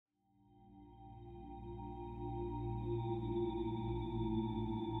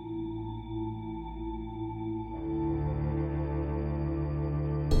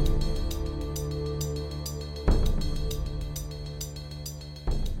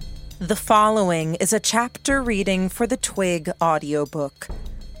The following is a chapter reading for the Twig audiobook.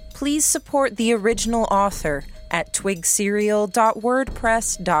 Please support the original author at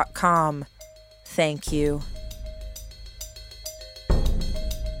twigserial.wordpress.com. Thank you.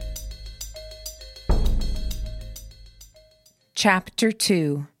 Chapter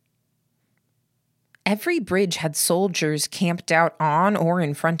 2. Every bridge had soldiers camped out on or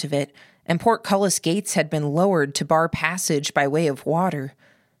in front of it, and portcullis gates had been lowered to bar passage by way of water.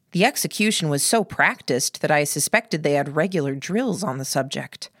 The execution was so practiced that I suspected they had regular drills on the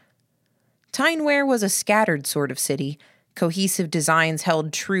subject. Tyneware was a scattered sort of city. Cohesive designs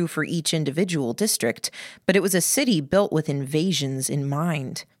held true for each individual district, but it was a city built with invasions in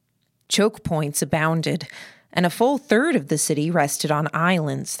mind. Choke points abounded, and a full third of the city rested on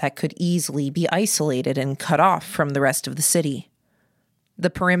islands that could easily be isolated and cut off from the rest of the city. The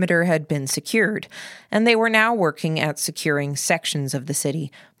perimeter had been secured, and they were now working at securing sections of the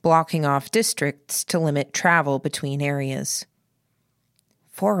city, blocking off districts to limit travel between areas.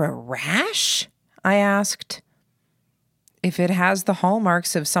 "For a rash?" I asked. "If it has the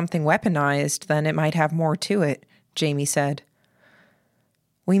hallmarks of something weaponized, then it might have more to it," Jamie said.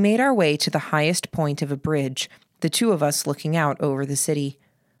 We made our way to the highest point of a bridge, the two of us looking out over the city.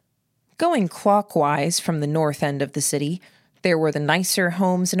 Going clockwise from the north end of the city, there were the nicer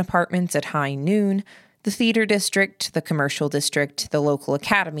homes and apartments at high noon, the theater district, the commercial district, the local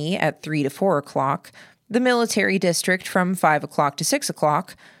academy at 3 to 4 o'clock, the military district from 5 o'clock to 6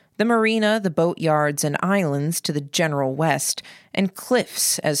 o'clock, the marina, the boatyards and islands to the general west, and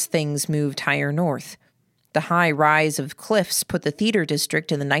cliffs as things moved higher north. The high rise of cliffs put the theater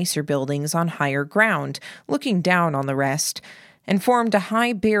district and the nicer buildings on higher ground, looking down on the rest, and formed a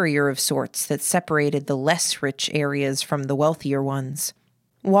high barrier of sorts that separated the less rich areas from the wealthier ones.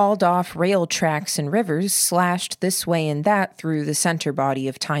 Walled-off rail tracks and rivers slashed this way and that through the center body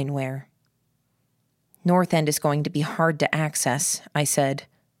of Tyneware. "North End is going to be hard to access," I said.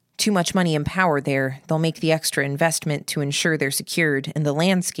 "Too much money and power there. They'll make the extra investment to ensure they're secured, and the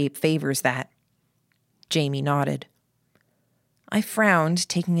landscape favors that." Jamie nodded. I frowned,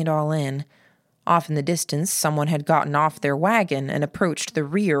 taking it all in. Off in the distance, someone had gotten off their wagon and approached the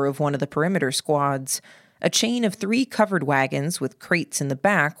rear of one of the perimeter squads. A chain of 3 covered wagons with crates in the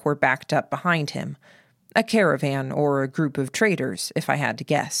back were backed up behind him. A caravan or a group of traders, if I had to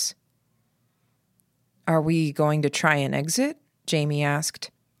guess. "Are we going to try and exit?" Jamie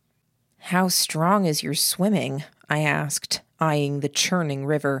asked. "How strong is your swimming?" I asked, eyeing the churning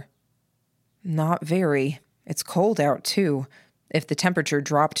river. "Not very. It's cold out, too. If the temperature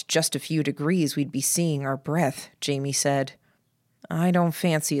dropped just a few degrees, we'd be seeing our breath," Jamie said. "I don't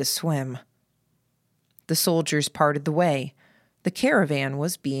fancy a swim." The soldiers parted the way. The caravan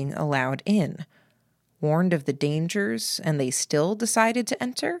was being allowed in. Warned of the dangers, and they still decided to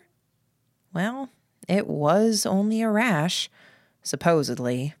enter? Well, it was only a rash,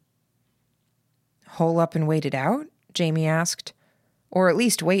 supposedly. "Hole up and wait it out?" Jamie asked. "Or at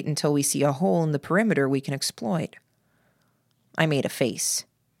least wait until we see a hole in the perimeter we can exploit." I made a face.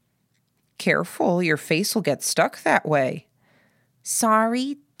 "Careful, your face will get stuck that way."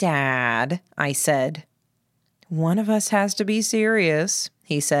 "Sorry, Dad," I said. "One of us has to be serious,"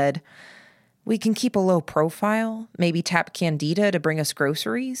 he said. "We can keep a low profile, maybe tap Candida to bring us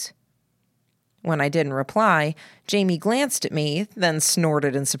groceries." When I didn't reply, Jamie glanced at me, then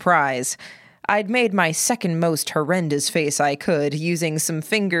snorted in surprise. I'd made my second most horrendous face I could, using some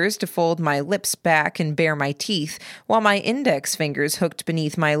fingers to fold my lips back and bare my teeth, while my index fingers hooked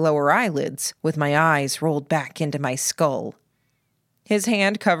beneath my lower eyelids, with my eyes rolled back into my skull. His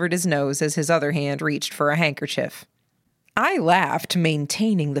hand covered his nose as his other hand reached for a handkerchief. I laughed,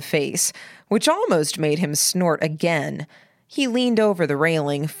 maintaining the face, which almost made him snort again. He leaned over the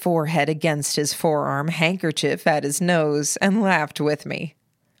railing, forehead against his forearm, handkerchief at his nose, and laughed with me.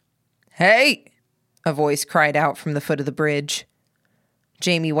 "Hey!" a voice cried out from the foot of the bridge.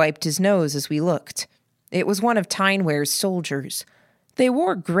 Jamie wiped his nose as we looked. It was one of Tyneware's soldiers. They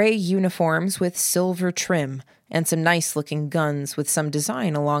wore gray uniforms with silver trim, and some nice-looking guns with some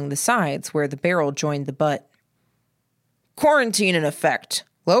design along the sides where the barrel joined the butt. "Quarantine in effect.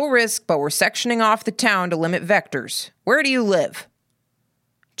 Low risk, but we're sectioning off the town to limit vectors. Where do you live?"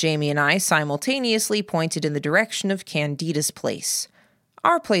 Jamie and I simultaneously pointed in the direction of Candida's place.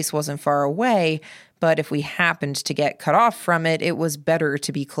 Our place wasn't far away, but if we happened to get cut off from it, it was better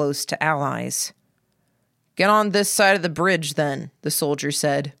to be close to allies. "Get on this side of the bridge, then," the soldier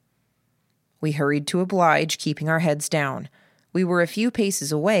said. We hurried to oblige, keeping our heads down. We were a few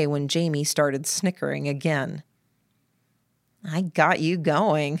paces away when Jamie started snickering again. "I got you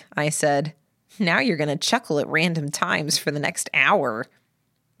going," I said. "Now you're going to chuckle at random times for the next hour."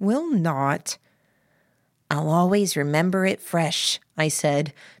 Will not. I'll always remember it fresh, I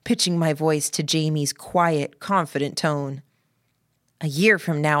said, pitching my voice to Jamie's quiet, confident tone. A year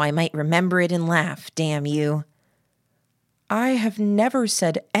from now I might remember it and laugh, damn you. I have never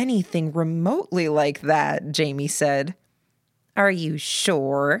said anything remotely like that, Jamie said. Are you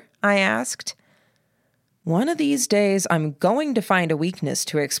sure? I asked. One of these days I'm going to find a weakness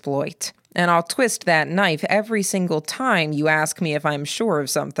to exploit, and I'll twist that knife every single time you ask me if I'm sure of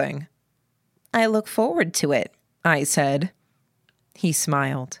something. I look forward to it, I said. He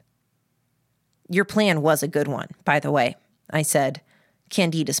smiled. Your plan was a good one, by the way, I said.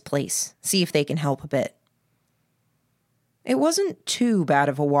 Candida's place. See if they can help a bit. It wasn't too bad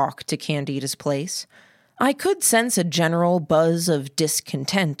of a walk to Candida's place. I could sense a general buzz of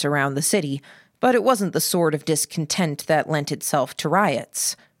discontent around the city, but it wasn't the sort of discontent that lent itself to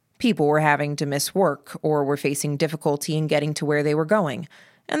riots. People were having to miss work or were facing difficulty in getting to where they were going,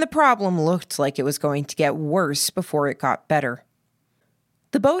 and the problem looked like it was going to get worse before it got better.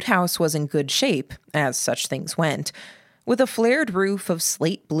 The boathouse was in good shape, as such things went, with a flared roof of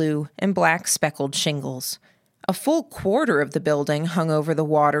slate blue and black speckled shingles. A full quarter of the building hung over the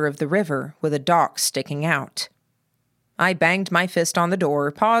water of the river, with a dock sticking out. I banged my fist on the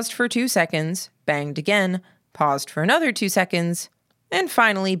door, paused for 2 seconds, banged again, paused for another 2 seconds, and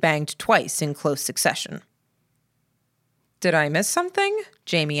finally banged twice in close succession. Did I miss something?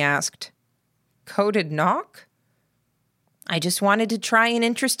 Jamie asked. Coded knock? I just wanted to try an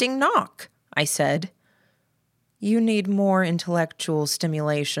interesting knock, I said. You need more intellectual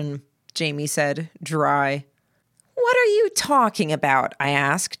stimulation, Jamie said, dry. What are you talking about? I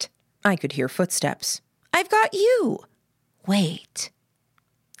asked. I could hear footsteps. I've got you. Wait.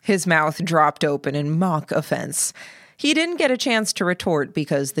 His mouth dropped open in mock offense. He didn't get a chance to retort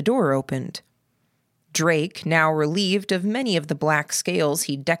because the door opened. Drake, now relieved of many of the black scales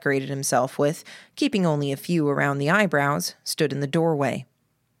he'd decorated himself with, keeping only a few around the eyebrows, stood in the doorway.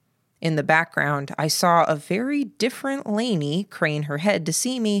 In the background, I saw a very different Lainey crane her head to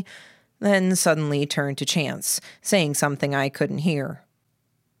see me, then suddenly turned to Chance, saying something I couldn't hear.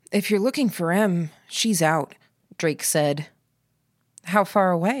 If you're looking for Em, she's out, Drake said. How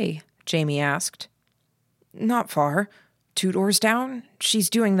far away? Jamie asked. Not far. 2 doors down. She's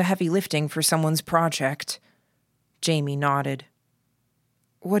doing the heavy lifting for someone's project. Jamie nodded.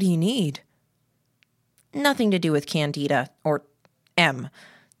 What do you need? Nothing to do with Candida, or Em.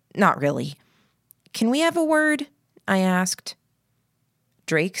 Not really. Can we have a word? I asked.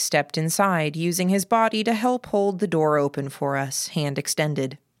 Drake stepped inside, using his body to help hold the door open for us, hand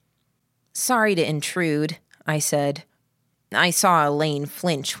extended. Sorry to intrude, I said. I saw Elaine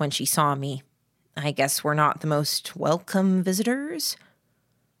flinch when she saw me. I guess we're not the most welcome visitors.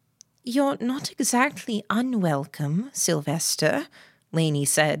 You're not exactly unwelcome, Sylvester, Lainey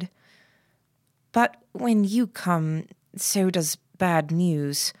said. But when you come, so does bad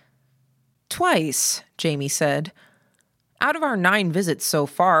news. Twice, Jamie said. Out of our 9 visits so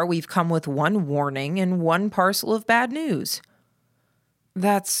far, we've come with 1 warning and 1 parcel of bad news.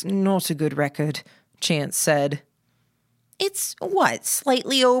 That's not a good record, Chance said. It's what,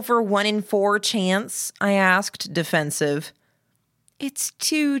 slightly over 1 in 4 chance? I asked, defensive. It's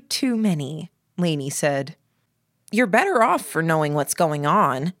too many, Lainey said. You're better off for knowing what's going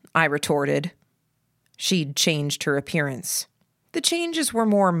on, I retorted. She'd changed her appearance. The changes were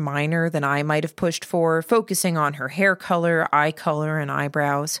more minor than I might have pushed for, focusing on her hair color, eye color, and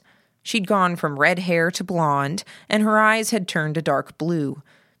eyebrows. She'd gone from red hair to blonde, and her eyes had turned a dark blue.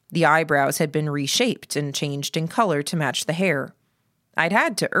 The eyebrows had been reshaped and changed in color to match the hair. I'd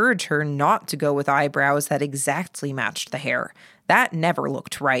had to urge her not to go with eyebrows that exactly matched the hair. That never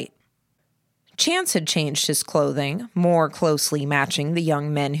looked right. Chance had changed his clothing, more closely matching the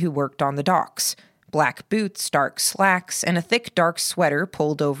young men who worked on the docks. Black boots, dark slacks, and a thick dark sweater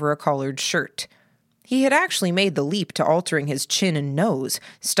pulled over a collared shirt. He had actually made the leap to altering his chin and nose,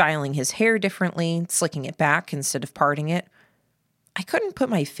 styling his hair differently, slicking it back instead of parting it. I couldn't put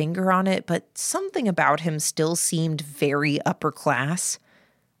my finger on it, but something about him still seemed very upper class.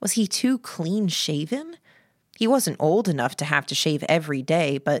 Was he too clean-shaven? He wasn't old enough to have to shave every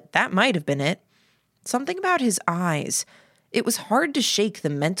day, but that might have been it. Something about his eyes. It was hard to shake the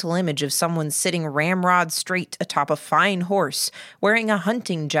mental image of someone sitting ramrod straight atop a fine horse, wearing a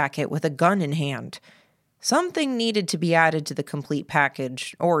hunting jacket with a gun in hand. Something needed to be added to the complete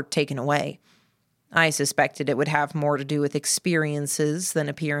package, or taken away. I suspected it would have more to do with experiences than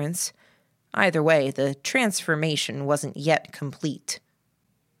appearance. Either way, the transformation wasn't yet complete.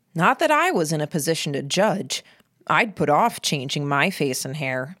 Not that I was in a position to judge. I'd put off changing my face and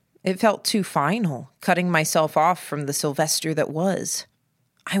hair. It felt too final, cutting myself off from the Sylvester that was.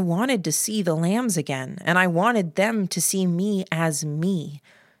 I wanted to see the lambs again, and I wanted them to see me as me,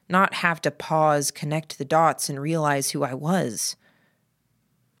 not have to pause, connect the dots, and realize who I was.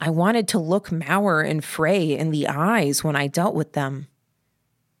 I wanted to look Mauer and Frey in the eyes when I dealt with them.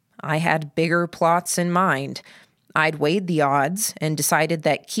 I had bigger plots in mind. I'd weighed the odds and decided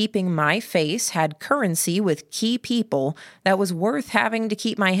that keeping my face had currency with key people that was worth having to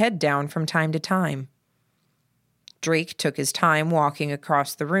keep my head down from time to time. Drake took his time walking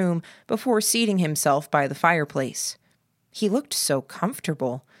across the room before seating himself by the fireplace. He looked so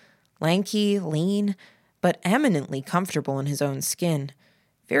comfortable, lanky, lean, but eminently comfortable in his own skin,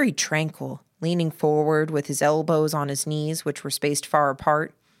 very tranquil, leaning forward with his elbows on his knees, which were spaced far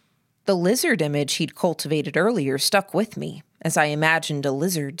apart. The lizard image he'd cultivated earlier stuck with me, as I imagined a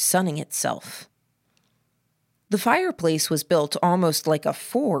lizard sunning itself. The fireplace was built almost like a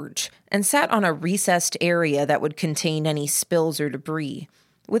forge and sat on a recessed area that would contain any spills or debris,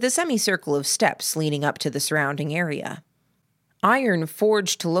 with a semicircle of steps leading up to the surrounding area. Iron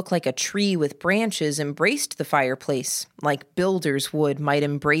forged to look like a tree with branches embraced the fireplace, like builders would might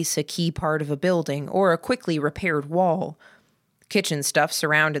embrace a key part of a building or a quickly repaired wall. Kitchen stuff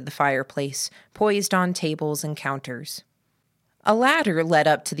surrounded the fireplace, poised on tables and counters. A ladder led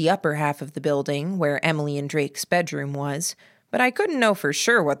up to the upper half of the building, where Emily and Drake's bedroom was, but I couldn't know for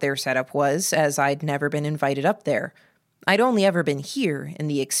sure what their setup was, as I'd never been invited up there. I'd only ever been here, in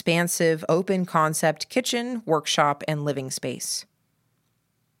the expansive, open-concept kitchen, workshop, and living space.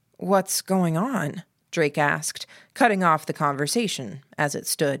 "What's going on?" Drake asked, cutting off the conversation as it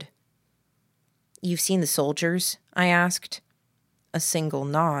stood. "You've seen the soldiers?" I asked. A single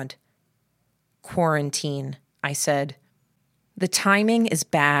nod. "Quarantine," I said. "The timing is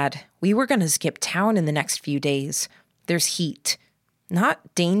bad. We were going to skip town in the next few days. There's heat.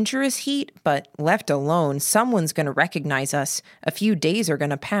 Not dangerous heat, but left alone, someone's going to recognize us. A few days are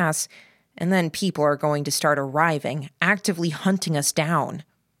going to pass, and then people are going to start arriving, actively hunting us down."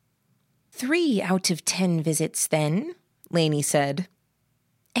 3 out of 10 visits, then, Lainey said.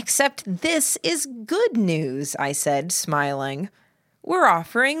 "Except this is good news," I said, smiling. "We're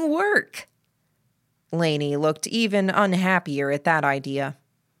offering work." Lainey looked even unhappier at that idea.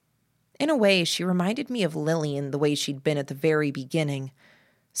 In a way, she reminded me of Lillian the way she'd been at the very beginning.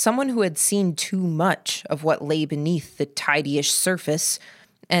 Someone who had seen too much of what lay beneath the tidyish surface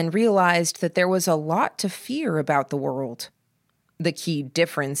and realized that there was a lot to fear about the world. The key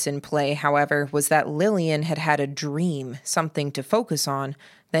difference in play, however, was that Lillian had had a dream, something to focus on,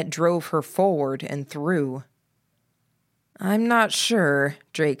 that drove her forward and through. "I'm not sure,"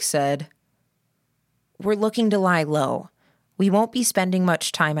 Drake said. "We're looking to lie low. We won't be spending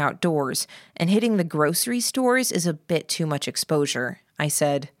much time outdoors, and hitting the grocery stores is a bit too much exposure," I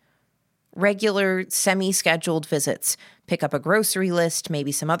said. "Regular, semi-scheduled visits. Pick up a grocery list,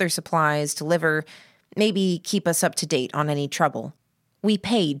 maybe some other supplies, deliver, maybe keep us up to date on any trouble. We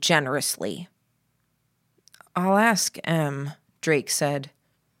pay generously." "I'll ask Em," Drake said.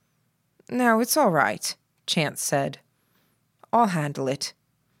 "No, it's all right," Chance said. "I'll handle it."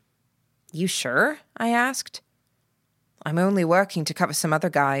 "You sure?" I asked. "I'm only working to cover some other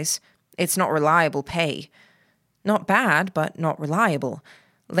guys. It's not reliable pay. Not bad, but not reliable.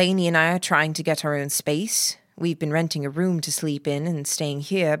 Lainey and I are trying to get our own space. We've been renting a room to sleep in and staying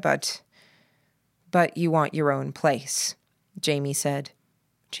here, but you want your own place," Jamie said.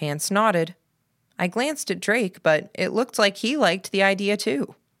 Chance nodded. I glanced at Drake, but it looked like he liked the idea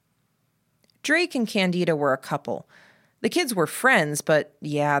too. Drake and Candida were a couple. The kids were friends, but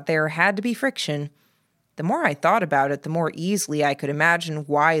yeah, there had to be friction. The more I thought about it, the more easily I could imagine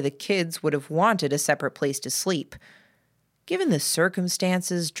why the kids would have wanted a separate place to sleep. Given the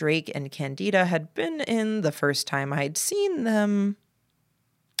circumstances Drake and Candida had been in the first time I'd seen them,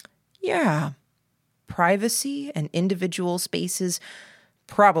 yeah, privacy and individual spaces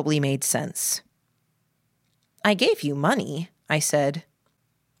probably made sense. "I gave you money," I said.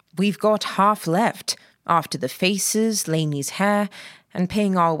 "We've got half left, after the faces, Lainey's hair, and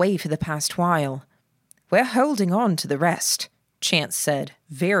paying our way for the past while. We're holding on to the rest," Chance said,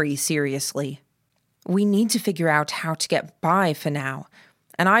 very seriously. "We need to figure out how to get by for now,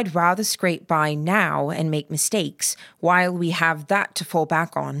 and I'd rather scrape by now and make mistakes while we have that to fall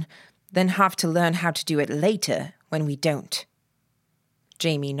back on than have to learn how to do it later when we don't."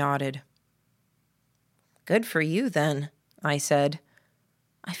 Jamie nodded. "Good for you, then," I said.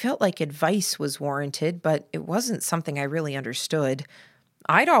 I felt like advice was warranted, but it wasn't something I really understood.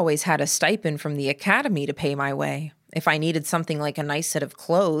 I'd always had a stipend from the academy to pay my way. If I needed something like a nice set of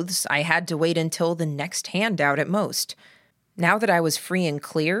clothes, I had to wait until the next handout at most. Now that I was free and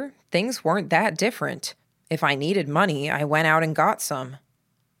clear, things weren't that different. If I needed money, I went out and got some.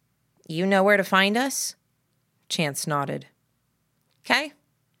 You know where to find us? Chance nodded. "'Kay,"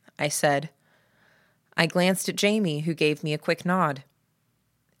 I said. I glanced at Jamie, who gave me a quick nod.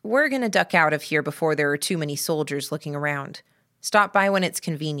 "We're going to duck out of here before there are too many soldiers looking around. Stop by when it's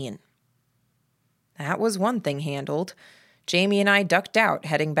convenient." That was one thing handled. Jamie and I ducked out,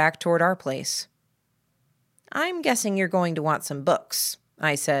 heading back toward our place. "I'm guessing you're going to want some books,"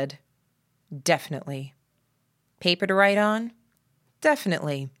 I said. "Definitely." "Paper to write on?"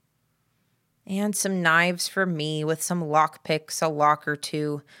 "Definitely." "And some knives for me with some lockpicks, a lock or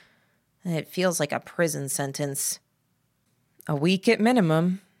two. It feels like a prison sentence." "A week at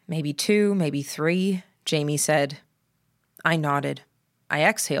minimum. Maybe 2, maybe 3, Jamie said. I nodded. I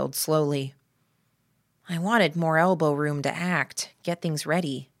exhaled slowly. I wanted more elbow room to act, get things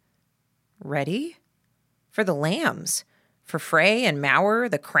ready. Ready? For the lambs. For Frey and Mauer,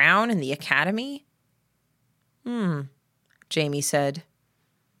 the crown and the academy? Jamie said.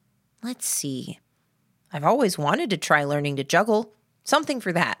 Let's see. I've always wanted to try learning to juggle. Something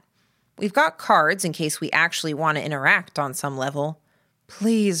for that. We've got cards in case we actually want to interact on some level.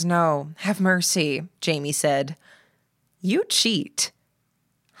 Please, no. Have mercy, Jamie said. You cheat.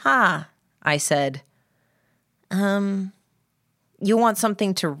 Ha, I said. You want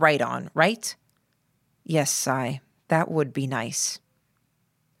something to write on, right? Yes, Si. That would be nice.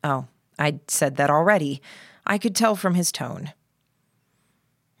 Oh, I'd said that already. I could tell from his tone.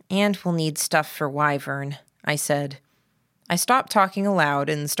 And we'll need stuff for Wyvern, I said. I stopped talking aloud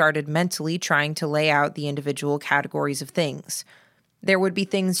and started mentally trying to lay out the individual categories of things. There would be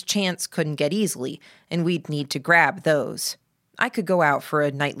things Chance couldn't get easily, and we'd need to grab those. I could go out for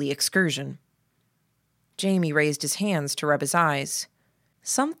a nightly excursion. Jamie raised his hands to rub his eyes.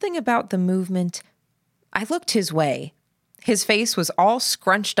 Something about the movement. I looked his way. His face was all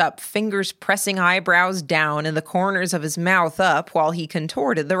scrunched up, fingers pressing eyebrows down and the corners of his mouth up while he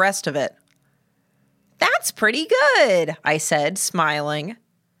contorted the rest of it. That's pretty good, I said, smiling.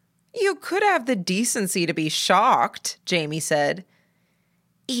 You could have the decency to be shocked, Jamie said.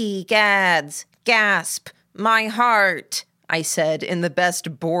 Egads, gasp, my heart, I said in the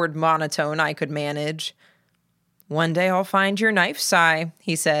best bored monotone I could manage. One day I'll find your knife, Si,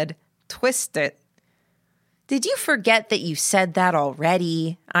 he said. Twist it. Did you forget that you said that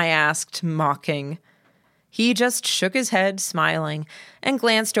already? I asked, mocking. He just shook his head, smiling, and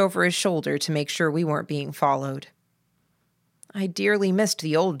glanced over his shoulder to make sure we weren't being followed. I dearly missed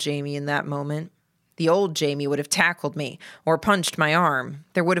the old Jamie in that moment. The old Jamie would have tackled me or punched my arm.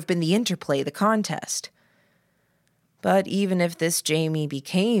 There would have been the interplay, the contest. But even if this Jamie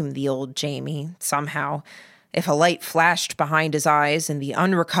became the old Jamie, somehow, if a light flashed behind his eyes and the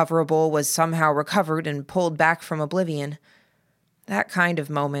unrecoverable was somehow recovered and pulled back from oblivion, that kind of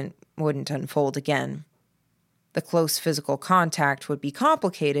moment wouldn't unfold again. The close physical contact would be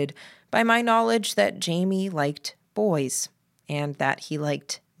complicated by my knowledge that Jamie liked boys and that he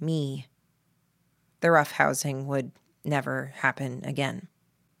liked me. The roughhousing would never happen again.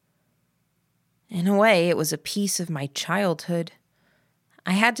 In a way, it was a piece of my childhood.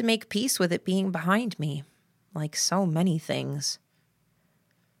 I had to make peace with it being behind me, like so many things.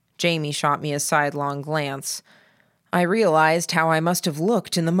 Jamie shot me a sidelong glance. I realized how I must have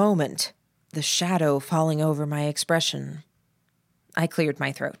looked in the moment, the shadow falling over my expression. I cleared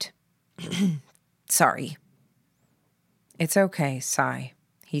my throat. Sorry. It's okay, Si,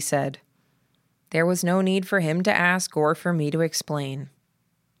 he said. There was no need for him to ask or for me to explain.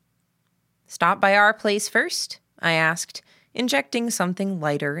 Stop by our place first? I asked, injecting something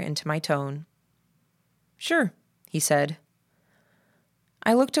lighter into my tone. Sure, he said.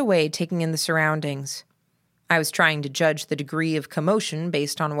 I looked away, taking in the surroundings. I was trying to judge the degree of commotion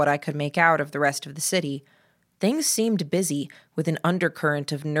based on what I could make out of the rest of the city. Things seemed busy, with an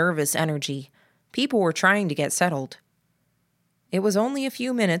undercurrent of nervous energy. People were trying to get settled. It was only a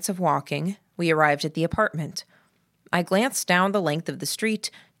few minutes of walking. We arrived at the apartment. I glanced down the length of the street,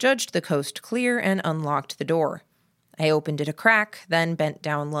 judged the coast clear, and unlocked the door. I opened it a crack, then bent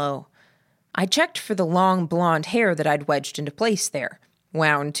down low. I checked for the long blonde hair that I'd wedged into place there,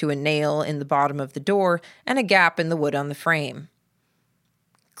 wound to a nail in the bottom of the door and a gap in the wood on the frame.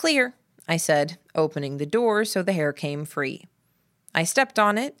 Clear, I said, opening the door so the hair came free. I stepped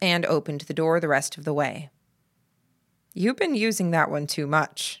on it and opened the door the rest of the way. You've been using that one too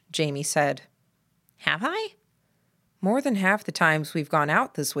much, Jamie said. Have I? More than half the times we've gone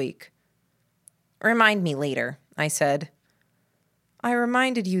out this week. Remind me later, I said. I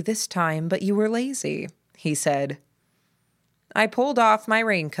reminded you this time, but you were lazy, he said. I pulled off my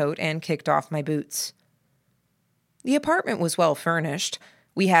raincoat and kicked off my boots. The apartment was well furnished.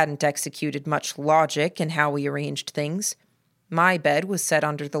 We hadn't executed much logic in how we arranged things. My bed was set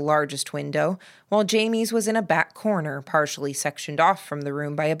under the largest window, while Jamie's was in a back corner, partially sectioned off from the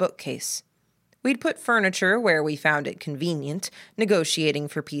room by a bookcase. We'd put furniture where we found it convenient, negotiating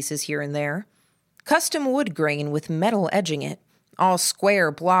for pieces here and there. Custom wood grain with metal edging it, all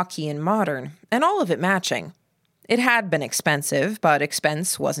square, blocky, and modern, and all of it matching. It had been expensive, but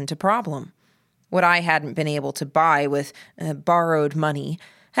expense wasn't a problem. What I hadn't been able to buy with borrowed money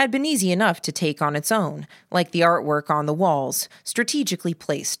had been easy enough to take on its own, like the artwork on the walls, strategically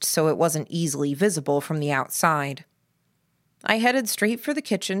placed so it wasn't easily visible from the outside. I headed straight for the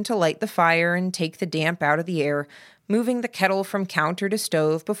kitchen to light the fire and take the damp out of the air, moving the kettle from counter to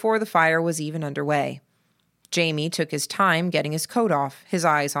stove before the fire was even underway. Jamie took his time getting his coat off, his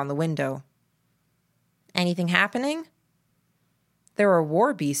eyes on the window. "Anything happening?" "There are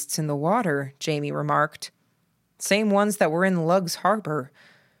war beasts in the water," Jamie remarked. "Same ones that were in Lugs Harbor.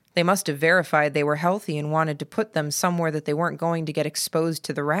 They must have verified they were healthy and wanted to put them somewhere that they weren't going to get exposed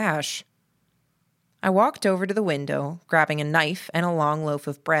to the rash." I walked over to the window, grabbing a knife and a long loaf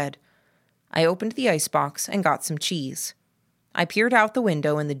of bread. I opened the icebox and got some cheese. I peered out the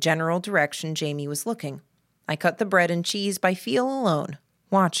window in the general direction Jamie was looking. I cut the bread and cheese by feel alone,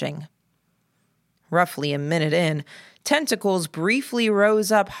 watching. Roughly a minute in, tentacles briefly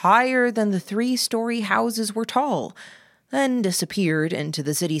rose up higher than the 3-story houses were tall, then disappeared into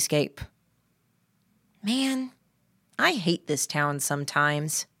the cityscape. "Man, I hate this town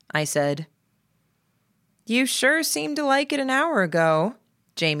sometimes," I said. "You sure seemed to like it an hour ago,"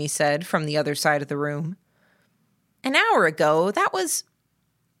 Jamie said from the other side of the room. "An hour ago? That was...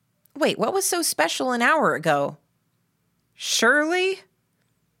 Wait, what was so special an hour ago?" "Shirley?"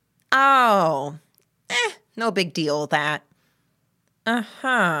 "Oh, no big deal, that."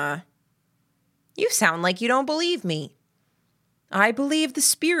 "Uh-huh. You sound like you don't believe me." I believe the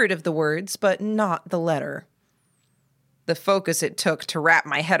spirit of the words, but not the letter. The focus it took to wrap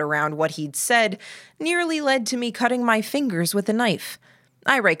my head around what he'd said nearly led to me cutting my fingers with a knife.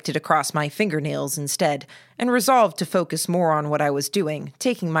 I raked it across my fingernails instead, and resolved to focus more on what I was doing,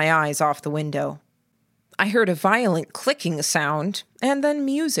 taking my eyes off the window. I heard a violent clicking sound, and then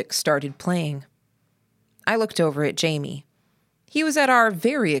music started playing. I looked over at Jamie. He was at our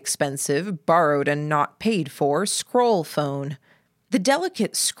very expensive, borrowed and not paid for, scroll phone. The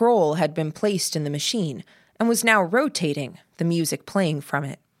delicate scroll had been placed in the machine and was now rotating, the music playing from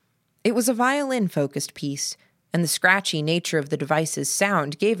it. It was a violin-focused piece, and the scratchy nature of the device's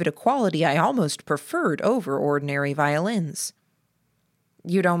sound gave it a quality I almost preferred over ordinary violins.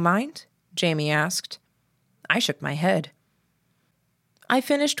 "You don't mind?" Jamie asked. I shook my head. I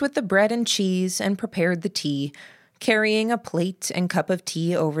finished with the bread and cheese and prepared the tea, carrying a plate and cup of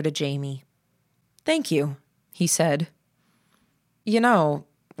tea over to Jamie. "Thank you," he said. "You know,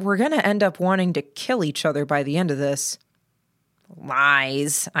 we're going to end up wanting to kill each other by the end of this."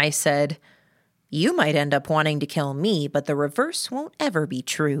 "Lies," I said. "You might end up wanting to kill me, but the reverse won't ever be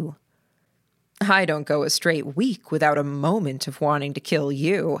true." "I don't go a straight week without a moment of wanting to kill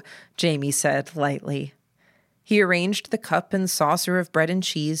you," Jamie said lightly. He arranged the cup and saucer of bread and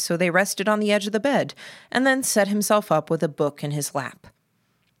cheese so they rested on the edge of the bed, and then set himself up with a book in his lap.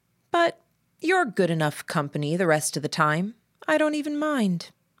 "But you're good enough company the rest of the time. I don't even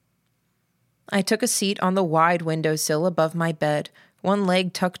mind." I took a seat on the wide windowsill above my bed, one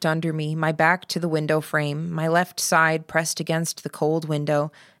leg tucked under me, my back to the window frame, my left side pressed against the cold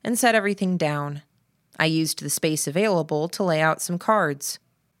window, and set everything down. I used the space available to lay out some cards.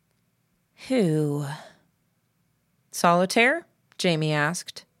 "Who?" "Solitaire?" Jamie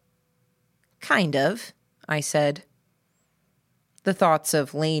asked. "Kind of," I said. The thoughts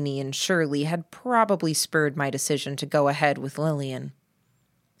of Lainey and Shirley had probably spurred my decision to go ahead with Lillian.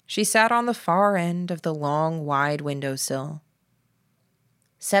 She sat on the far end of the long, wide windowsill.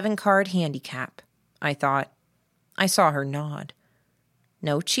 7-card handicap, I thought. I saw her nod.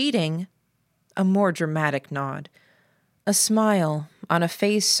 No cheating. A more dramatic nod. A smile on a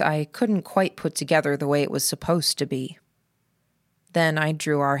face I couldn't quite put together the way it was supposed to be. Then I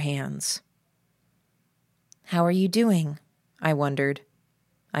drew our hands. "How are you doing?" I wondered.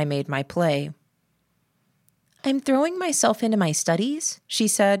 I made my play. "I'm throwing myself into my studies," she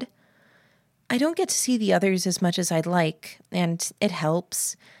said. "I don't get to see the others as much as I'd like, and it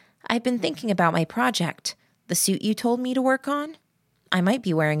helps. I've been thinking about my project, the suit you told me to work on. I might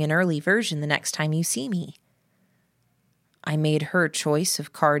be wearing an early version the next time you see me." I made her choice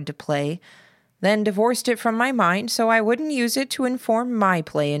of card to play, then divorced it from my mind so I wouldn't use it to inform my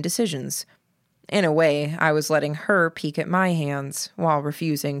play and decisions. In a way, I was letting her peek at my hands while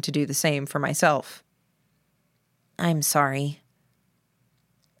refusing to do the same for myself. "I'm sorry."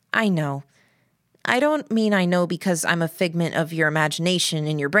 "I know. I don't mean I know because I'm a figment of your imagination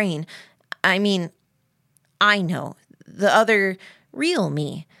in your brain. I mean, I know. The other real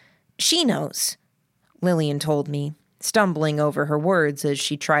me. She knows, Lillian told me, stumbling over her words as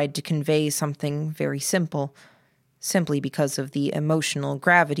she tried to convey something very simple, simply because of the emotional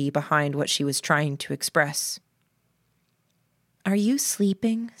gravity behind what she was trying to express. Are you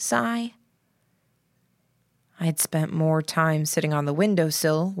sleeping, Sai? I'd spent more time sitting on the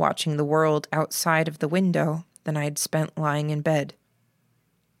windowsill watching the world outside of the window than I'd spent lying in bed.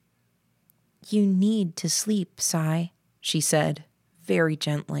 You need to sleep, Sai, she said, very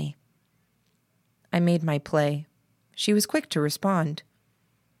gently. I made my play. She was quick to respond.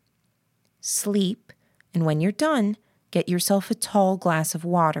 Sleep, and when you're done, get yourself a tall glass of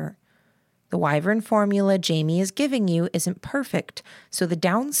water. The Wyvern formula Jamie is giving you isn't perfect, so the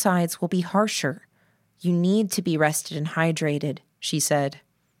downsides will be harsher. You need to be rested and hydrated, she said.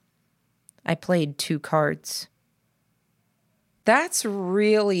 I played 2 cards. That's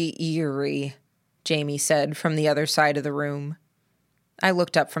really eerie, Jamie said from the other side of the room. I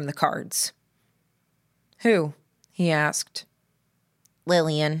looked up from the cards. Who? He asked.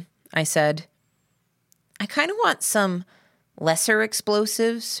 Lillian, I said. I kind of want some lesser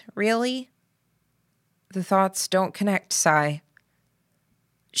explosives, really. The thoughts don't connect, Sai.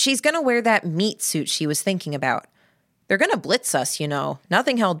 She's going to wear that meat suit she was thinking about. They're going to blitz us, you know,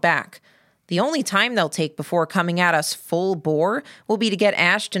 nothing held back. The only time they'll take before coming at us full bore will be to get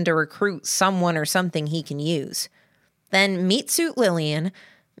Ashton to recruit someone or something he can use. Then meat suit Lillian,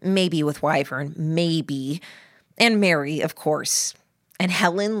 maybe with Wyvern, maybe, and Mary, of course, and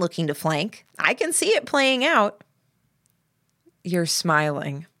Helen looking to flank. I can see it playing out. You're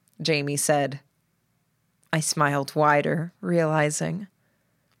smiling, Jamie said. I smiled wider, realizing.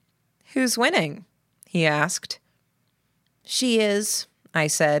 Who's winning? He asked. She is, I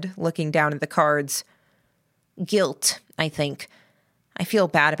said, looking down at the cards. Guilt, I think. I feel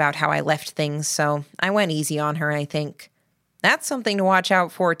bad about how I left things, so I went easy on her, I think. That's something to watch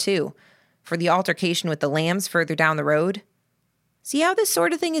out for, too. For the altercation with the lambs further down the road. See how this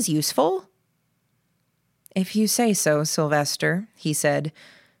sort of thing is useful? If you say so, Sylvester, he said,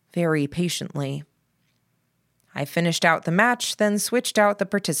 very patiently. I finished out the match, then switched out the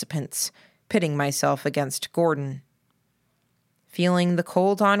participants, pitting myself against Gordon. Feeling the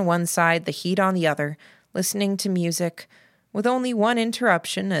cold on one side, the heat on the other, listening to music, with only one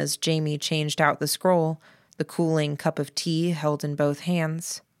interruption as Jamie changed out the scroll, the cooling cup of tea held in both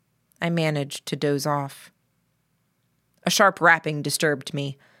hands, I managed to doze off. A sharp rapping disturbed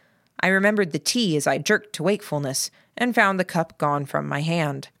me. I remembered the tea as I jerked to wakefulness and found the cup gone from my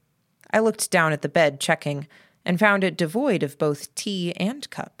hand. I looked down at the bed, checking, and found it devoid of both tea and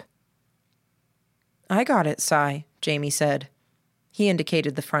cup. I got it, Sai, Jamie said. He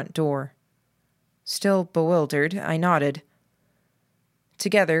indicated the front door. Still bewildered, I nodded.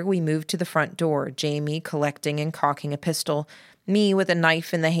 Together, we moved to the front door, Jamie collecting and cocking a pistol, me with a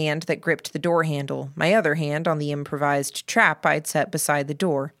knife in the hand that gripped the door handle, my other hand on the improvised trap I'd set beside the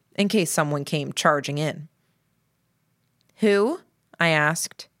door, in case someone came charging in. Who? I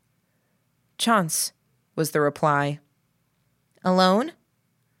asked. Chance, was the reply. Alone?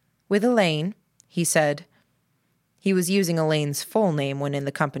 With Elaine, he said. He was using Elaine's full name when in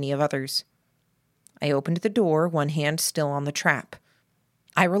the company of others. I opened the door, one hand still on the trap.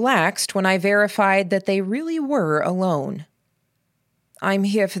 I relaxed when I verified that they really were alone. I'm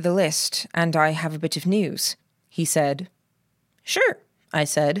here for the list, and I have a bit of news, he said. Sure, I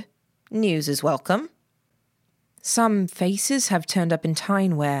said. News is welcome. Some faces have turned up in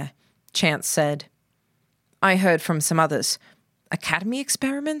Tyneware, Chance said. I heard from some others. Academy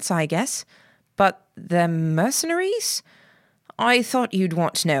experiments, I guess. But they're mercenaries? I thought you'd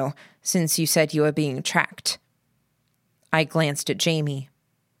want to know, since you said you were being tracked. I glanced at Jamie.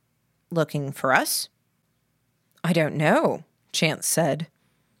 Looking for us? I don't know, Chance said.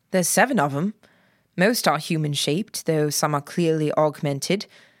 There's 7 of them. Most are human-shaped, though some are clearly augmented.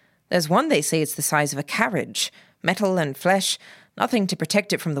 There's one they say it's the size of a carriage. Metal and flesh, nothing to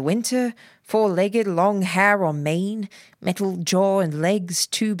protect it from the winter. 4-legged, long hair or mane. Metal jaw and legs,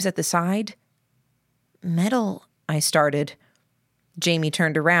 tubes at the side. Metal, I started. Jamie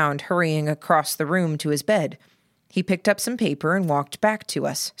turned around, hurrying across the room to his bed. He picked up some paper and walked back to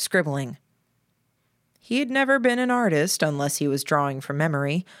us, scribbling. He had never been an artist unless he was drawing from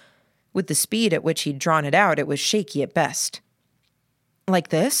memory. With the speed at which he'd drawn it out, it was shaky at best. Like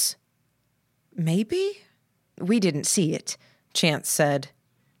this? Maybe? We didn't see it, Chance said.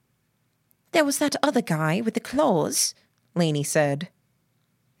 There was that other guy with the claws, Lainey said.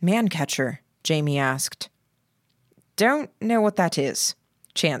 Mancatcher, Jamie asked. Don't know what that is,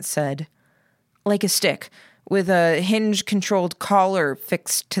 Chance said. like a stick, with a hinge-controlled collar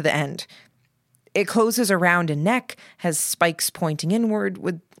fixed to the end. It closes around a neck, has spikes pointing inward,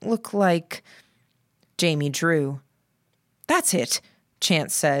 would look like... Jamie drew. That's it,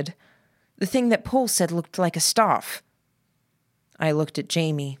 Chance said. The thing that Paul said looked like a staff. I looked at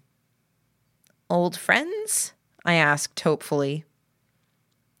Jamie. Old friends? I asked hopefully.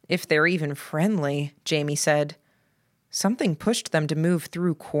 If they're even friendly, Jamie said. Something pushed them to move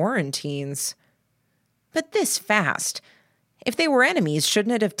through quarantines. But this fast. If they were enemies,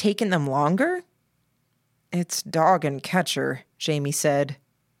 shouldn't it have taken them longer? It's dog and catcher, Jamie said.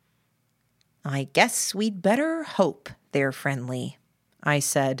 I guess we'd better hope they're friendly, I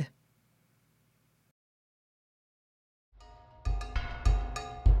said.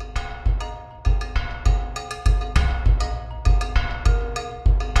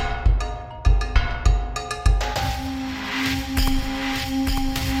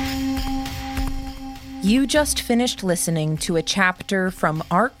 You just finished listening to a chapter from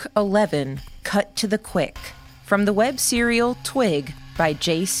Arc 11, Cut to the Quick, from the web serial Twig by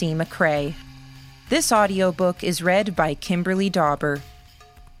J.C. McCrae. This audiobook is read by Kimberly Dauber.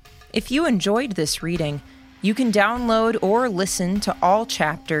 If you enjoyed this reading, you can download or listen to all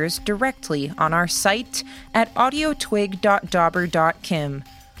chapters directly on our site at audiotwig.dauber.kim,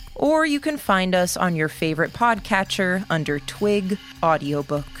 or you can find us on your favorite podcatcher under Twig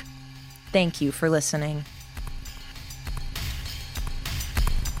Audiobook. Thank you for listening.